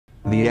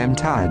The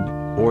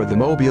Mtad, or the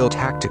Mobile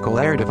Tactical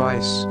Air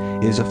Device,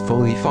 is a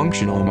fully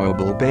functional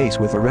mobile base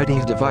with a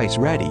ready device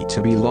ready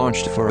to be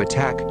launched for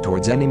attack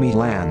towards enemy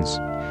lands.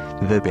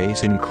 The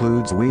base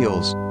includes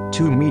wheels,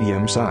 2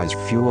 medium-sized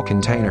fuel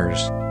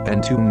containers,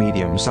 and 2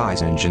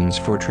 medium-sized engines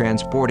for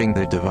transporting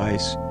the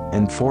device,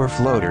 and 4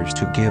 floaters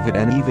to give it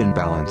an even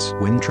balance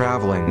when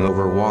traveling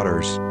over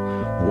waters.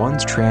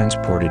 Once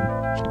transported,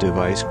 the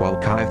device will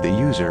give the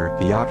user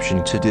the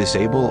option to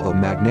disable a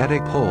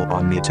magnetic pull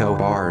on the tow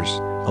bars,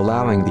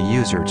 allowing the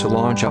user to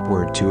launch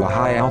upward to a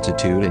high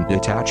altitude and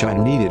detach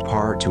unneeded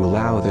part to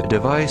allow the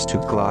device to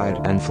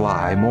glide and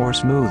fly more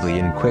smoothly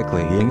and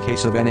quickly in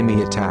case of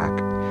enemy attack.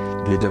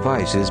 The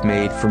device is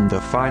made from the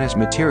finest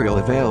material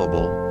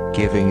available,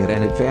 giving it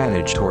an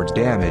advantage towards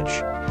damage.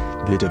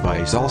 The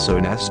device also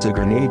nests a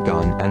grenade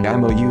gun and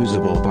ammo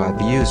usable by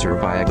the user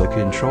via the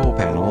control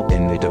panel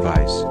in the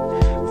device.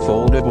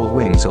 Foldable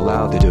wings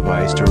allow the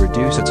device to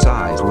reduce its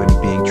size when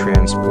being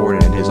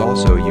transported and is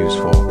also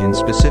useful in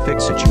specific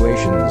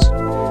situations.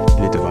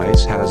 The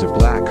device has a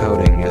black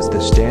coating as the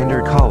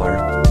standard color,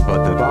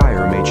 but the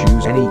buyer may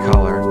choose any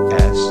color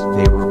as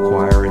they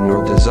require and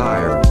or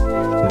desire.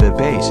 The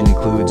base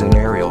includes an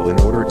aerial in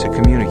order to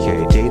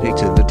communicate data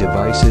to the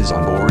device's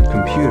onboard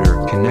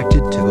computer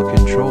connected to the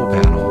control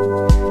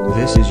panel.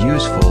 This is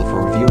useful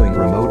for viewing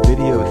remote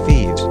video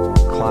feeds,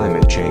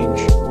 climate change,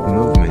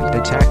 movement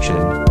detection,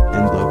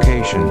 and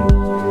location.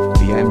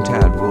 The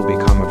Mtad will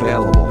become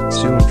available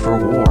soon for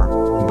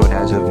war, but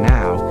as of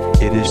now,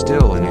 it is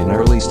still in an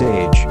early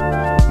stage.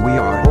 We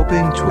are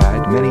hoping to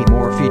add many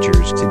more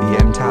features to the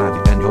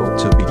Mtad and hope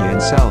to begin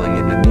selling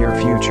in the near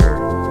future.